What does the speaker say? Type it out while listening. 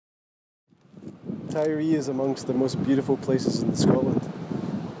Tiree is amongst the most beautiful places in Scotland,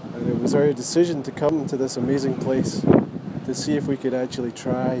 and it was our decision to come to this amazing place to see if we could actually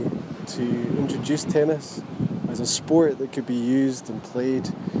try to introduce tennis as a sport that could be used and played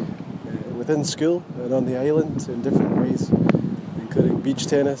within school and on the island in different ways, including beach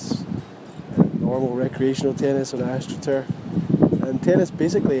tennis, normal recreational tennis on AstroTurf, and tennis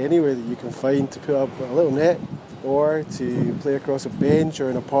basically anywhere that you can find to put up a little net or to play across a bench or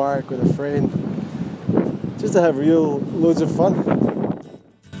in a park with a friend, just to have loads of fun.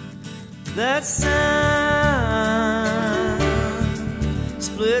 The sun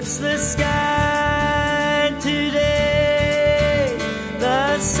splits the sky today.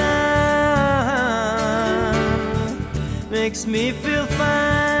 The sun makes me feel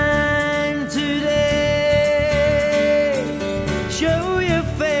fine today. Show your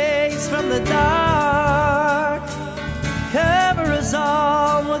face from the dark, cover us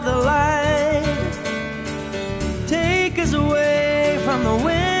all with the light, take us away from the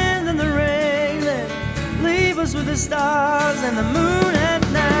wind and the rain, and leave us with the stars and the moon at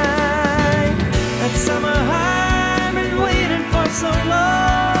night. That summer high I've been waiting for so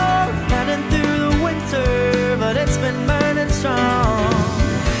long, heading through the winter, but it's been burning strong.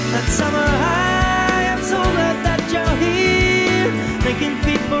 That summer high, I'm so glad that you're here, making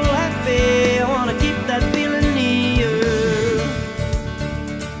people happy. I wanna keep that feeling near.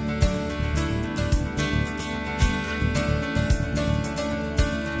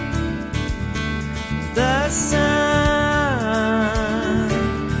 The sun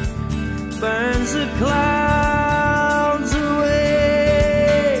burns the clouds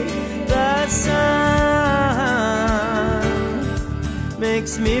away. The sun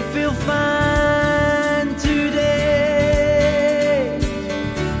makes me feel fine today.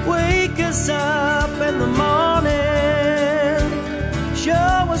 Wake us up in the morning,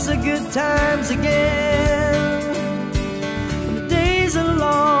 show us the good times again. When the days are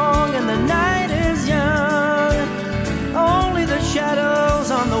long and the night is young, only the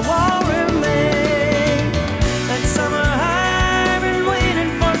shadows on the wall remain. That summer high I've been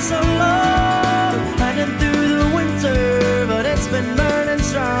waiting for so long, hiding through the winter, but it's been burning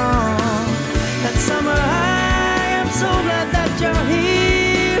strong. That summer high, I'm so glad that you're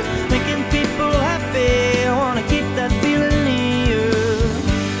here, making people happy. I wanna keep that feeling near.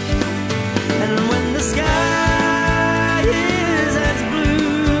 And when the sky is as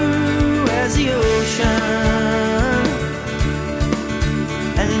blue as the ocean,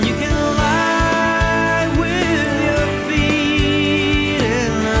 and you can lie with your feet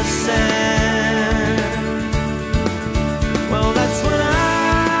in the sand, well, that's when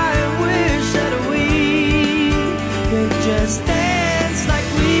I wish that we could just dance like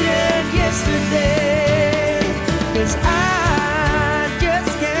we did yesterday. 'Cause I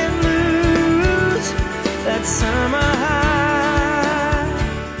just can't lose that summer